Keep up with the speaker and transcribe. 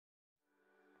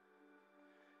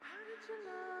you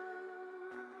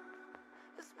know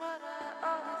it's what I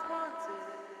always wanted.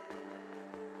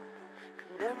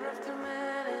 Could never have too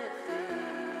many things.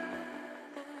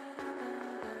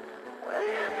 Well,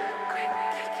 you quit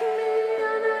kicking me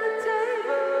under the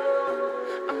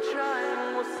table. I'm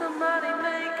trying, will somebody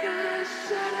make us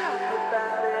shut up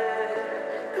about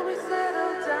it? Can we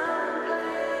settle down,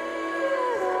 please?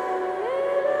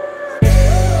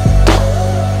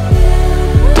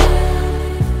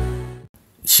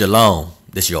 Shalom,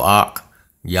 this your Ark.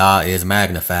 Yah is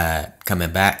magnified,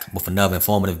 coming back with another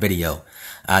informative video.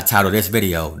 I titled this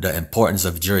video, The Importance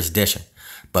of Jurisdiction.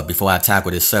 But before I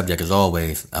tackle this subject, as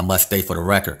always, I must state for the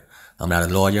record, I'm not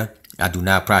a lawyer, I do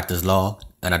not practice law,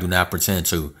 and I do not pretend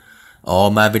to.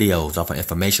 All my videos are for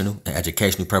informational and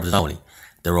educational purposes only.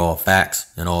 They're all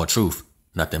facts and all truth,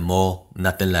 nothing more,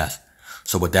 nothing less.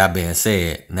 So with that being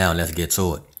said, now let's get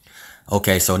to it.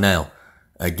 Okay, so now,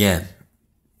 again,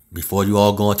 before you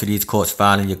all go into these courts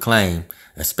filing your claim,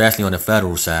 especially on the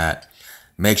federal side,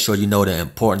 make sure you know the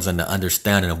importance and the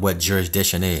understanding of what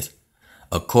jurisdiction is.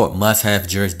 A court must have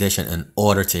jurisdiction in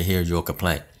order to hear your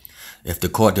complaint. If the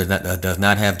court does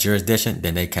not have jurisdiction,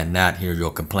 then they cannot hear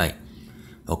your complaint.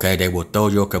 Okay, they will throw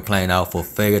your complaint out for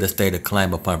failure to state a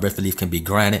claim upon which relief can be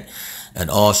granted, and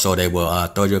also they will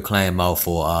throw your claim out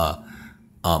for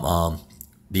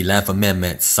the 11th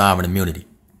Amendment sovereign immunity.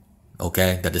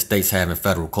 Okay, that the states have in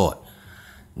federal court.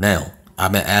 Now,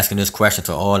 I've been asking this question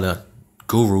to all the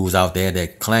gurus out there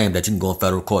that claim that you can go in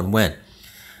federal court and win,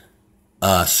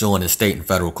 suing the state in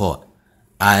federal court.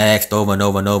 I asked over and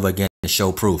over and over again to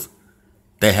show proof.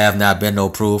 There have not been no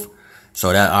proof,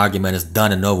 so that argument is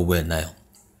done and over with now.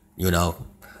 You know,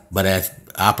 but as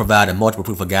I provided multiple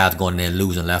proof of guys going in there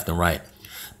losing left and right,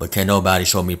 but can nobody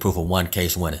show me proof of one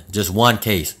case winning? Just one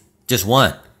case, just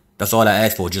one. That's all I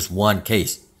asked for, just one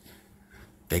case.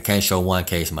 They can't show one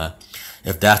case, man.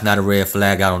 If that's not a red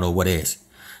flag, I don't know what is.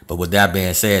 But with that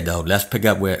being said, though, let's pick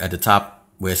up where at the top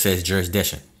where it says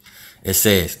jurisdiction. It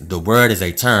says the word is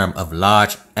a term of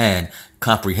large and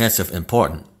comprehensive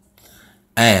importance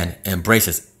and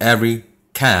embraces every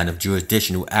kind of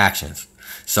jurisdictional actions.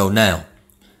 So now,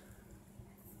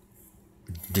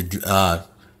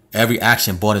 every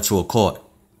action brought into a court,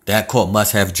 that court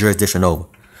must have jurisdiction over.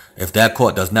 If that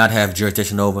court does not have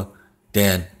jurisdiction over,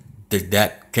 then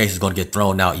that case is going to get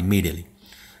thrown out immediately.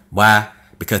 Why?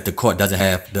 Because the court doesn't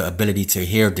have the ability to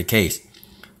hear the case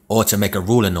or to make a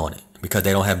ruling on it because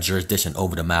they don't have jurisdiction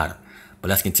over the matter. But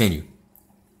let's continue.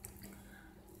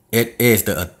 It is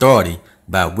the authority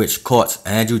by which courts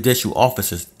and judicial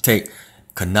officers take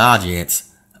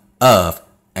cognizance of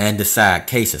and decide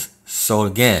cases. So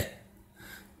again,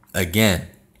 a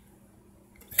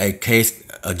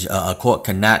court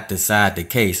cannot decide the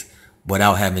case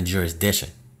without having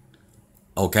jurisdiction.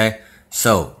 Okay,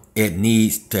 so it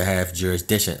needs to have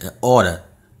jurisdiction in order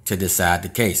to decide the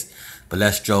case. But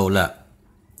let's stroll up.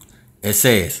 It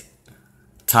says,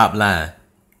 top line,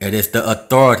 it is the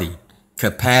authority,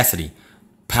 capacity,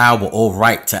 power, or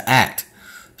right to act.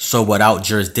 So without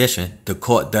jurisdiction, the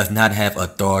court does not have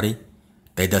authority,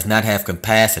 they does not have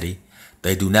capacity,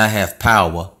 they do not have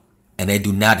power, and they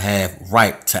do not have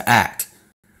right to act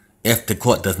if the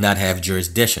court does not have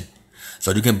jurisdiction.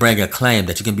 So you can bring a claim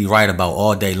that you can be right about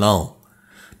all day long.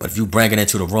 But if you bring it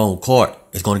into the wrong court,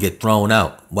 it's going to get thrown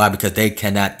out. Why? Because they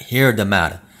cannot hear the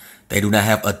matter. They do not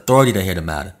have authority to hear the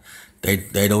matter. They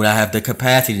do not have the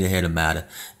capacity to hear the matter.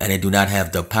 And they do not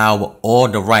have the power or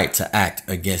the right to act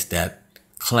against that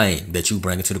claim that you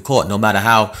bring into the court. No matter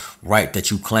how right that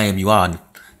you claim you are,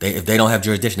 if they don't have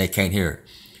jurisdiction, they can't hear it.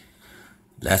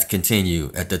 Let's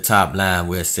continue at the top line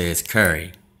where it says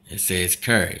carry. It says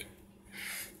carry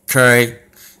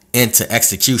into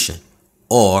execution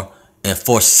or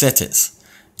enforce sentence,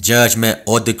 judgment,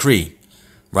 or decree,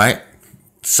 right?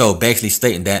 So basically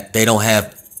stating that they don't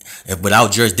have,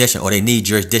 without jurisdiction, or they need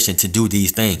jurisdiction to do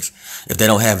these things. If they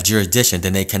don't have jurisdiction,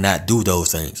 then they cannot do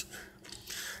those things.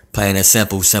 Plain and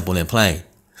simple, simple and plain.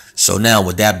 So now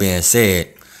with that being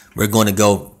said, we're going to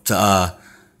go to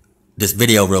this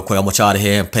video real quick. I want y'all to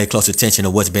hear and pay close attention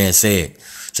to what's being said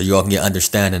so you all can get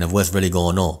understanding of what's really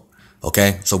going on.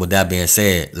 Okay, so with that being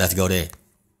said, let's go there.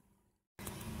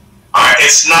 Alright,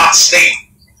 it's not state.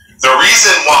 The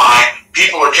reason why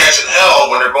people are catching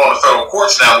hell when they're going to federal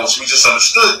courts now, which we just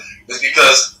understood, is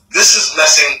because this is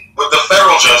messing with the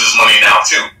federal judges' money now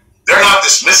too. They're not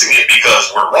dismissing it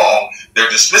because we're wrong. They're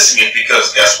dismissing it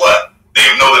because guess what? They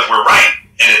know that we're right,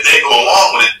 and if they go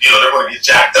along with it, they're going to get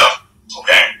jacked up.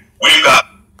 Okay, we've got.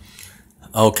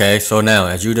 Okay, so now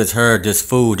as you just heard this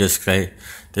fool just say,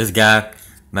 this guy.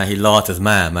 Man, he lost his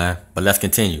mind, man. But let's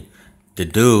continue. The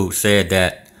dude said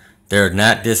that they're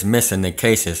not dismissing the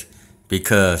cases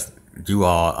because you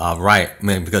all are right. I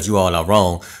mean, because you all are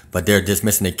wrong, but they're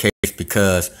dismissing the case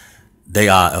because they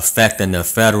are affecting the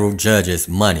federal judge's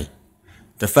money.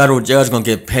 The federal judge gonna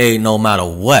get paid no matter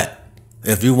what.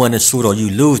 If you win the suit or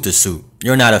you lose the suit,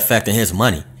 you're not affecting his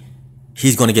money.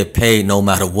 He's gonna get paid no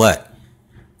matter what.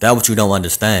 That's what you don't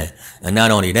understand. And not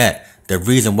only that, the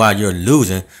reason why you're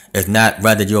losing is not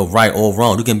whether you're right or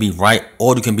wrong. You can be right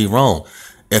or you can be wrong.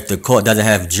 If the court doesn't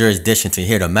have jurisdiction to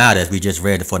hear the matter, as we just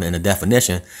read in the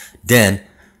definition, then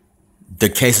the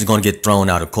case is going to get thrown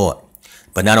out of court.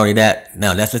 But not only that,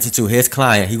 now let's listen to his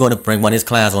client. He's going to bring one of his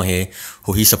clients on here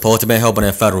who he's supposed to be helping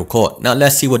in federal court. Now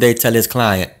let's see what they tell his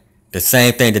client. The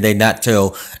same thing that they not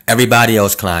tell everybody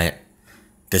else's client.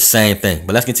 The same thing.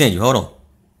 But let's continue. Hold on.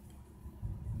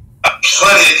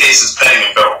 Plenty of cases pending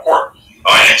in federal court.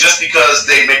 And just because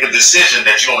they make a decision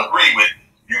that you don't agree with,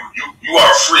 you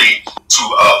are free to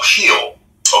appeal.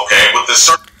 Okay, with this.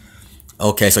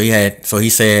 Okay, so he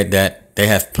said that they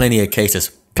have plenty of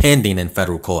cases pending in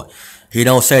federal court. He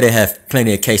don't say they have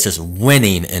plenty of cases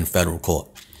winning in federal court.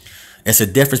 It's a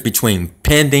difference between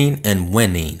pending and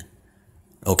winning.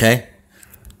 Okay?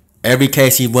 Every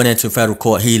case he went into federal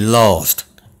court, he lost.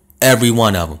 Every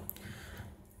one of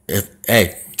them.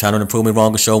 Tell him to prove me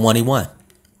wrong and show one he won.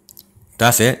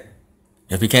 That's it.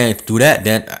 If he can't do that,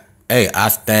 then, I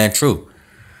stand true.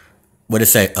 What it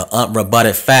say? An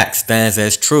unrebutted fact stands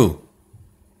as true.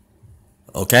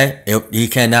 Okay? He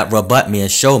cannot rebut me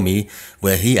and show me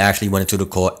where he actually went into the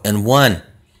court and won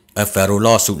a federal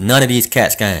lawsuit. None of these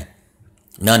cats can.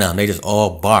 None of them. They just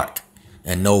all bark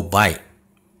and no bite.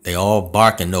 They all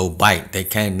bark and no bite.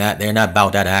 They're not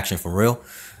about that action for real.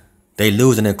 They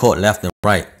losing in court left and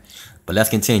right. But let's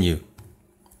continue.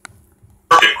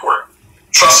 Circuit court.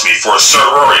 Trust me, for a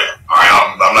certiorari. Alright,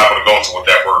 I'm not going to go into what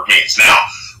that word means. Now,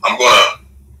 I'm going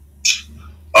to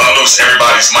unloose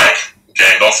everybody's mic.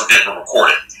 Okay, don't forget we're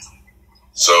recording.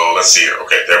 So let's see here.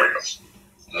 Okay, there we go.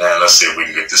 And let's see if we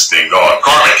can get this thing going.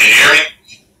 Carmen, can you hear me?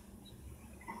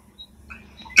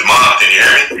 Demond, can you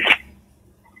hear me?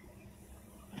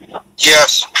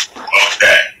 Yes.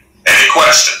 Okay. Any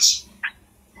questions?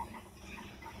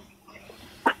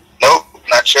 Nope,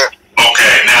 not yet.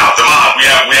 Okay, now Demond,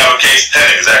 we have a case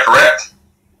pending. Is that correct?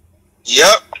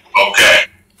 Yep. Okay.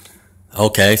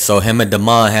 Okay, so him and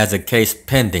Demond has a case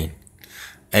pending.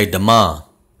 Hey, Demond,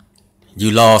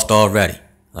 you lost already.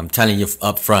 I'm telling you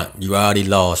up front, you already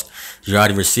lost. You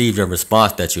already received your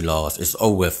response that you lost. It's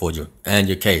over with for you and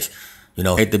your case. You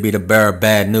know, hate to be the bearer of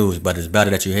bad news, but it's better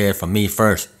that you hear it from me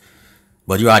first.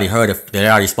 But you already heard it. They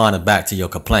already responded back to your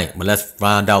complaint. But let's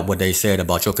find out what they said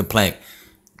about your complaint.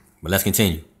 But let's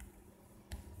continue.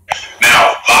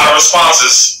 Now, a lot of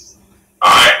responses. All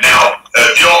right. Now,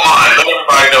 if you don't mind, let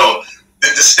everybody know,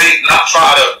 did the state not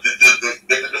try to,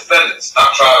 did the defendants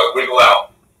not try to wiggle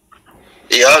out?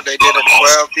 Yeah, they did a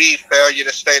 12B, failure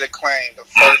to state a claim, the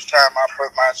first time I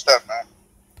put my stuff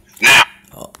in. Now.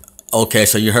 Okay,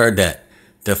 so you heard that.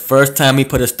 The first time he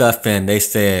put his stuff in, they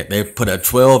said they put a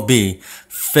 12B,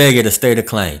 failure to state a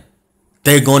claim.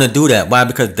 They're going to do that. Why?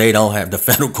 Because they don't have, the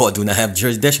federal court do not have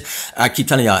jurisdiction. I keep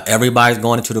telling y'all, everybody's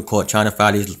going into the court trying to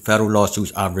file these federal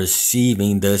lawsuits are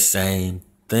receiving the same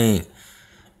thing.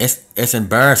 It's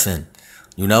embarrassing.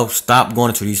 You know, stop going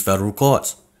into these federal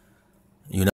courts.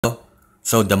 You know?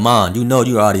 So, Demond, you know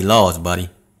you already lost, buddy.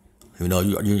 You know,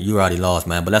 you already lost,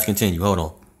 man. But let's continue. Hold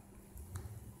on.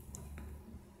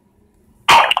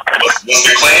 Was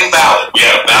the claim valid? We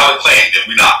had a valid claim, did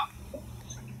we not?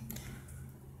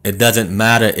 It doesn't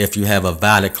matter if you have a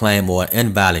valid claim or an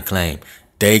invalid claim.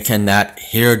 They cannot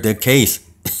hear the case.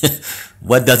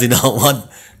 What does he not want?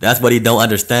 That's what he don't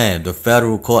understand. The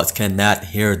federal courts cannot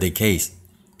hear the case.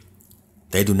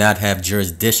 They do not have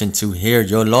jurisdiction to hear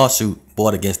your lawsuit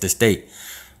brought against the state.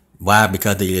 Why?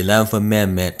 Because the 11th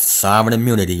Amendment, sovereign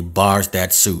immunity, bars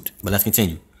that suit. But let's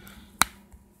continue.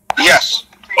 Yes.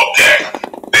 Okay.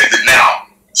 Now,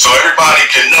 so everybody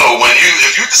can know,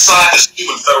 if you decide to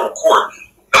sue in federal court,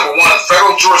 number one,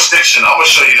 federal jurisdiction. I'm going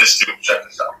to show you this too. Check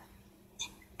this out.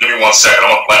 Give me 1 second.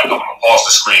 I'm going to pause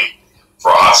the screen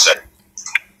for a hot second.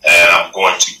 And I'm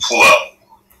going to pull up.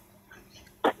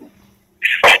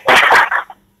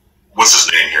 What's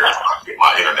his name here? I'll get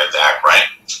my internet to act right.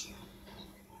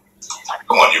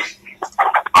 Come on, you. All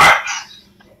right.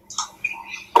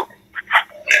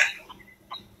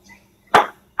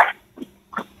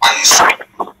 Are you sorry?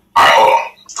 All right, hold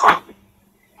on.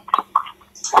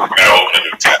 I gotta open a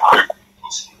new tab.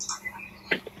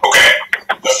 Okay.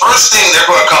 The first thing they're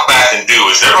going to come back and do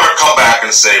is they're going to come back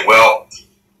and say, well,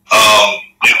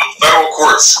 federal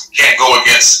courts can't go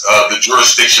against the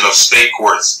jurisdiction of state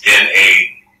courts in a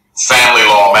family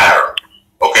law matter.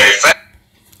 Okay.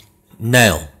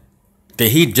 Now,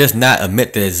 did he just not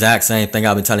admit the exact same thing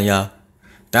I've been telling y'all?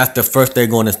 That's the first thing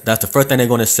they're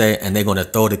gonna say, and they're gonna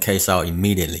throw the case out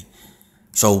immediately.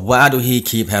 So why do he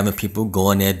keep having people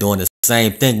going there doing the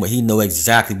same thing when he know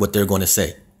exactly what they're gonna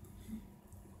say?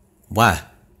 Why?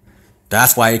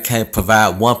 That's why he can't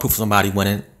provide one proof of somebody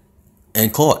winning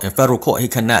in court, in federal court. He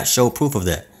cannot show proof of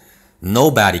that.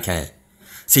 Nobody can.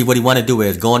 See, what he want to do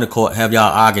is go into court, have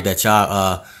y'all argue that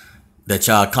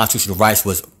y'all constitutional rights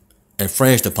was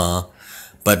infringed upon,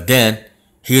 but then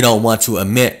he don't want to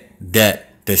admit that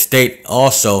the state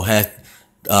also has,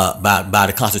 by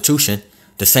the Constitution,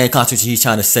 the same Constitution he's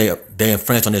trying to say they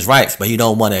infringed on his rights, but he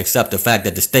don't want to accept the fact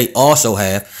that the state also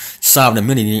have sovereign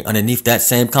immunity underneath that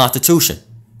same Constitution.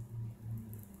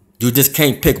 You just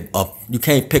can't pick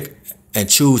and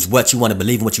choose what you want to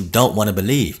believe and what you don't want to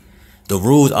believe. The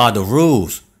rules are the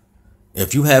rules.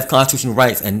 If you have constitutional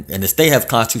rights and the state have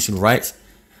constitutional rights,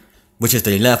 which is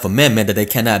the 11th Amendment, that they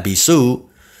cannot be sued,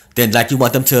 then like you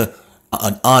want them to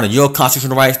honor your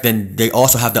constitutional rights, then they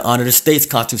also have to honor the state's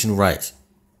constitutional rights.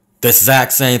 The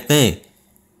exact same thing.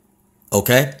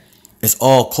 Okay? It's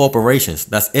all corporations.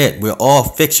 That's it. We're all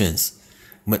fictions.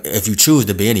 If you choose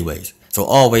to be anyways. So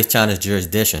always challenge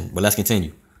jurisdiction. But let's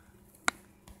continue.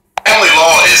 Family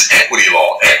law is equity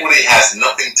law. Equity has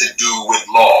nothing to do with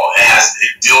law.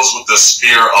 It deals with the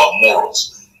sphere of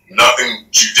morals. Nothing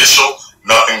judicial,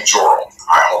 nothing jural. All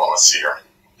right, hold on. Let's see here.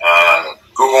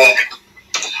 Google.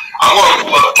 I'm going to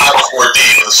pull up Title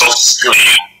 4D of the Social Security.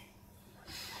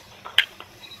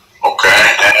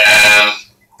 Okay, and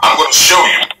I'm going to show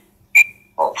you.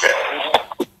 Okay.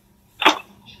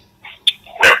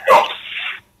 There we go.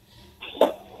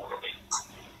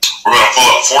 We're going to pull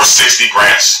up 460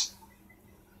 grants.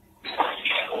 There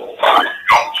you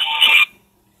go.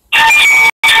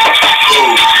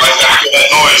 Ooh, let's not hear that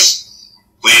noise.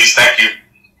 Please, thank you.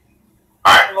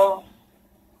 All right.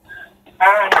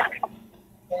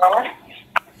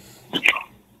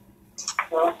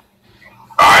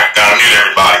 All right, gotta mute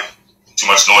everybody. Too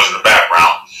much noise in the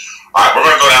background. All right, we're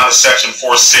going to go down to section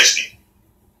 460.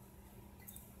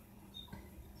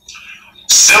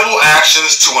 Civil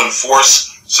actions to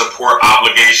enforce support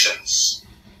obligations.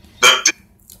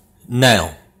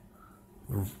 Now,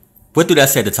 what do that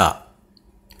say at the top?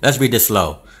 Let's read this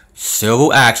slow.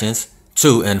 Civil actions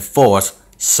to enforce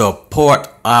support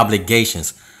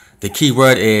obligations. The key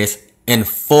word is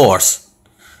enforce.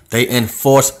 They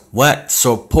enforce what?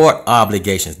 Support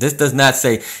obligations. This does not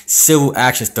say civil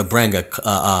actions to bring a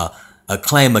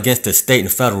claim against the state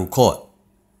and federal court.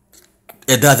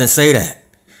 It doesn't say that.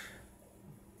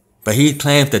 But he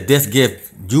claims that this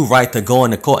gives you right to go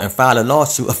into court and file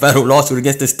a federal lawsuit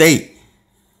against the state.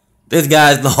 This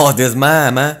guy's lost his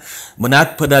mind, man. When I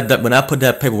put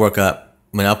that paperwork up,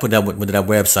 when I put that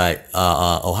website,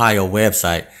 Ohio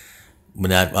website,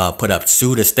 when I put up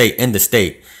sue the state in the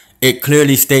state, it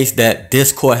clearly states that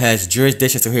this court has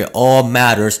jurisdiction to hear all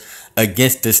matters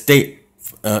against the state,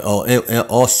 or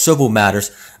all civil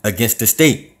matters against the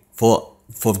state for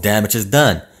damages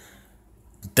done.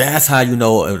 That's how you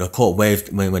know the court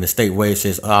waives when the state waives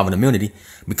his sovereign immunity,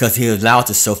 because he allows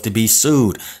himself to be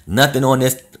sued. Nothing on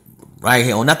this right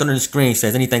here, or nothing on the screen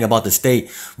says anything about the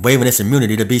state waiving its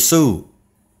immunity to be sued.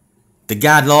 The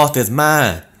guy lost his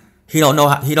mind. He don't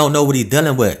know what he's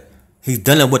dealing with. He's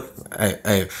dealing with.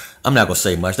 I'm not gonna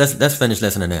say much. Let's finish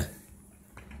listening there.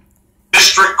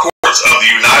 District courts of the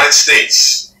United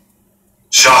States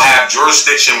shall have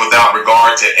jurisdiction without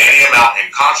regard to any amount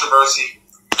in controversy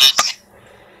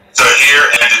to hear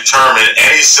and determine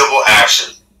any civil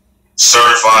action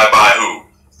certified by who?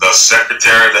 The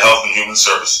Secretary of the Health and Human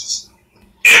Services.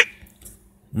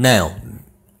 Now,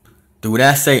 do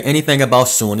that say anything about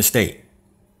suing the state?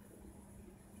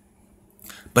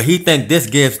 But he think this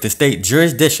gives the state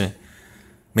jurisdiction.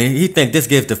 I mean, he think this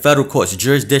gives the federal courts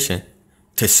jurisdiction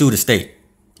to sue the state.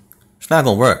 It's not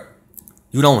gonna work.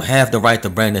 You don't have the right to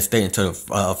bring the state into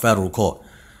the federal court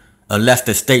unless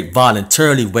the state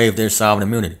voluntarily waived their sovereign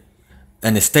immunity.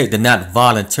 And the state did not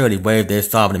voluntarily waive their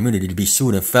sovereign immunity to be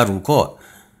sued in federal court.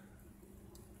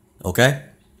 Okay?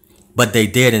 But they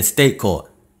did in state court.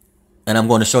 And I'm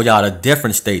going to show y'all a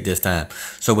different state this time.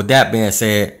 So with that being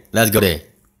said, let's go there.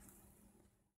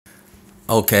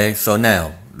 Okay, so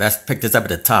now, let's pick this up at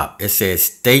the top. It says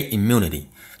state immunity,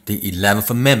 the 11th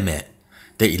Amendment.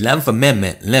 The 11th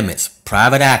Amendment limits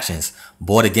private actions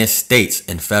brought against states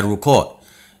in federal court.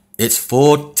 Its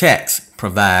full text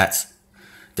provides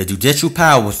the judicial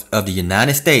powers of the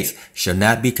United States shall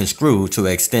not be construed to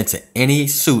extend to any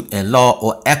suit in law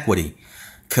or equity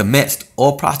commenced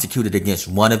or prosecuted against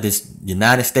one of the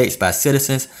United States by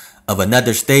citizens of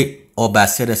another state or by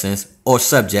citizens or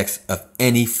subjects of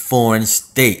any foreign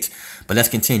state. But let's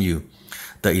continue.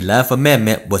 The 11th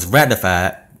Amendment was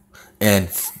ratified in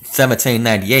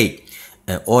 1798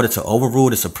 in order to overrule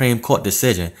the Supreme Court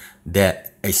decision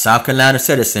that a South Carolina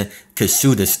citizen could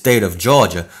sue the state of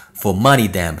Georgia for money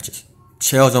damages.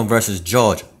 Chisholm versus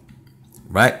Georgia,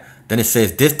 right? Then it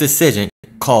says this decision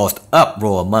caused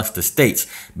uproar amongst the states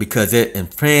because it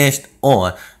infringed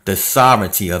on the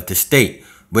sovereignty of the state,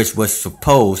 which was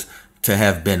supposed to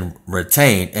have been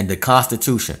retained in the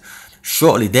Constitution.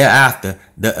 Shortly thereafter,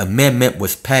 the amendment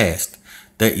was passed.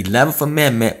 The 11th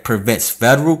Amendment prevents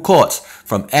federal courts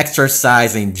from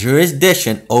exercising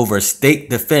jurisdiction over state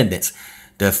defendants.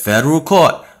 The federal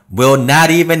court will not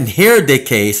even hear the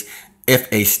case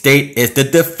if a state is the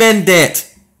defendant.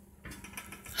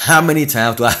 How many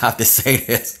times do I have to say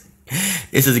this?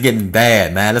 This is getting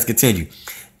bad, man. Let's continue.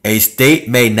 A state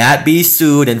may not be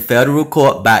sued in federal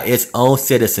court by its own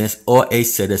citizens or a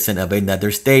citizen of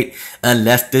another state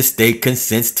unless the state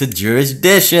consents to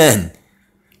jurisdiction,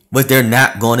 which they're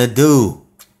not going to do.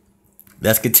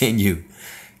 Let's continue.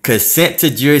 Consent to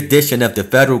jurisdiction of the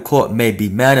federal court may be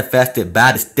manifested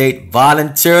by the state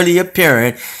voluntarily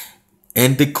appearing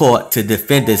in the court to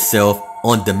defend itself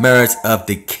on the merits of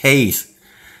the case.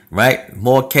 Right?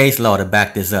 More case law to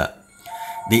back this up.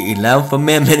 The 11th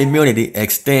Amendment immunity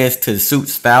extends to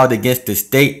suits filed against the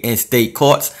state in state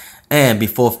courts and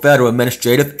before federal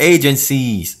administrative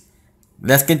agencies.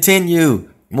 Let's continue.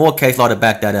 More case law to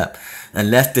back that up.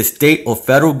 Unless the state or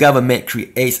federal government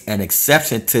creates an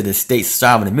exception to the state's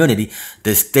sovereign immunity,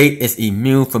 the state is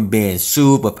immune from being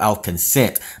sued without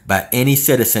consent by any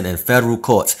citizen in federal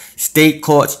courts, state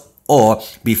courts, or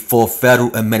before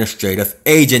federal administrative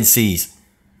agencies.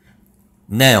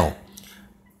 Now,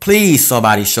 please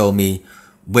somebody show me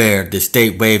where the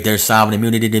state waived their sovereign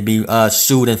immunity to be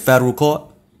sued in federal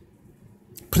court.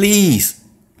 Please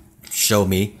show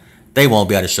me. They won't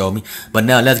be able to show me. But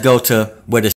now let's go to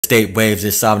where the state waives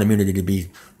its sovereign immunity to be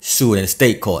sued in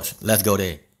state courts. Let's go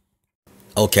there.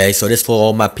 Okay, so this for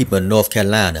all my people in North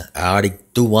Carolina. I already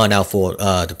threw one out for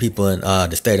the people in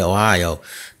the state of Ohio.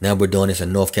 Now we're doing this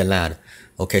in North Carolina.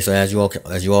 Okay, so as you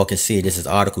all can see, this is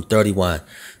Article 31.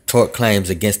 Tort claims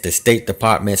against the state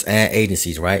departments and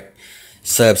agencies, right?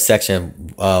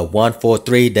 Subsection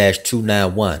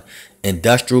 143-291.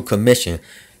 Industrial Commission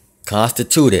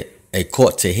constituted a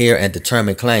court to hear and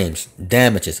determine claims,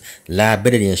 damages,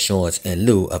 liability insurance in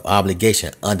lieu of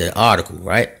obligation under the article,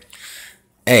 right?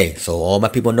 Hey, so all my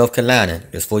people in North Carolina,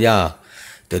 this for y'all.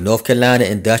 The North Carolina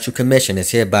Industrial Commission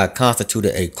is hereby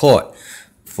constituted a court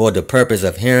for the purpose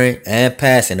of hearing and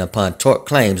passing upon tort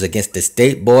claims against the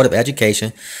State Board of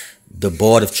Education, the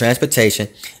Board of Transportation,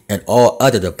 and all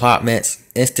other departments,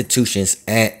 institutions,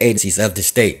 and agencies of the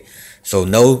state. So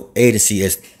no agency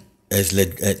is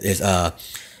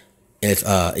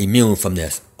immune from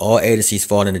this. All agencies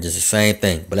fall into the same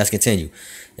thing. But let's continue.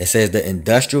 It says the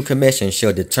Industrial Commission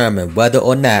shall determine whether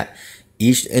or not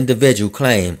each individual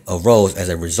claim arose as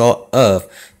a result of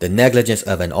the negligence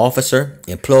of an officer,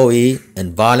 employee,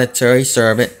 involuntary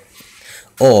servant,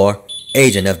 or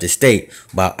agent of the state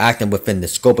while acting within the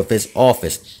scope of his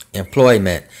office,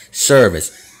 employment,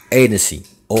 service, agency,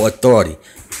 or authority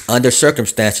under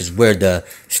circumstances where the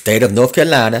state of North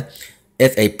Carolina,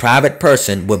 if a private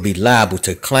person, would be liable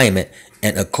to claim it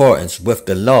in accordance with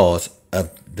the laws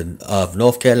of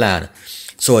North Carolina.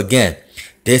 So again,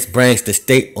 this brings the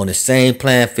state on the same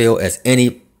playing field as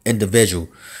any individual,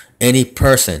 any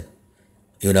person,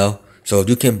 you know. So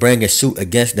you can bring a suit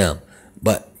against them,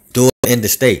 but do it in the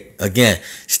state. Again,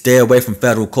 stay away from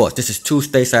federal courts. This is 2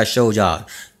 states I showed y'all.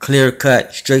 Clear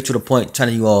cut, straight to the point,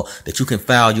 telling you all that you can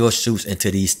file your suits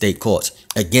into these state courts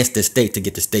against the state to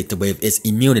get the state to waive its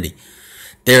immunity.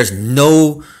 There's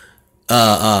no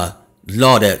law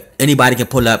that anybody can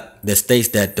pull up that states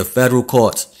that the federal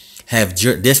courts have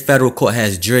this federal court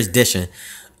has jurisdiction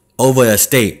over a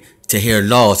state to hear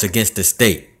laws against the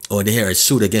state or to hear a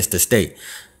suit against the state.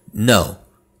 No.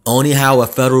 Only how a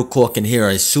federal court can hear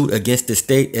a suit against the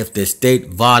state if the state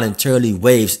voluntarily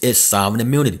waives its sovereign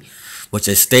immunity, which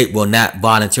a state will not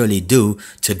voluntarily do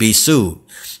to be sued.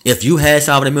 If you had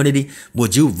sovereign immunity,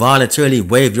 would you voluntarily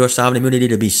waive your sovereign immunity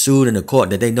to be sued in a court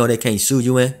that they know they can't sue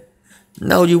you in?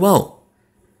 No, you won't.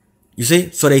 You see?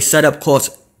 So they set up courts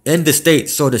in the state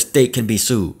so the state can be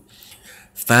sued.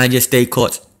 Find your state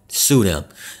courts, sue them.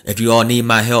 If you all need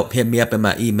my help, hit me up in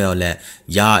my email at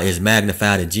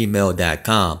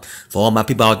y'allismagnified@gmail.com. For all my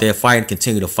people out there fighting,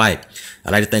 continue to fight.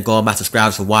 I'd like to thank all my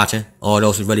subscribers for watching, all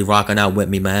those who really rocking out with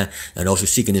me, man, and those who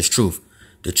seeking this truth.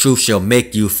 The truth shall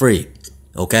make you free.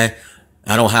 Okay?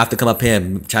 I don't have to come up here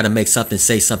and try to make something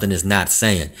say something it's not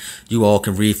saying. You all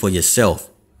can read for yourself.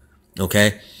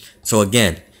 Okay? So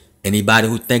again, anybody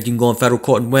who think you can go in federal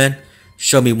court and win,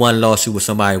 show me one lawsuit where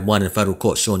somebody won in federal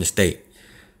court suing the state.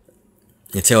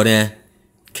 Until then,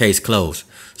 case closed.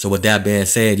 So with that being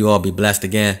said, you all be blessed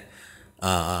again.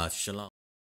 Shalom.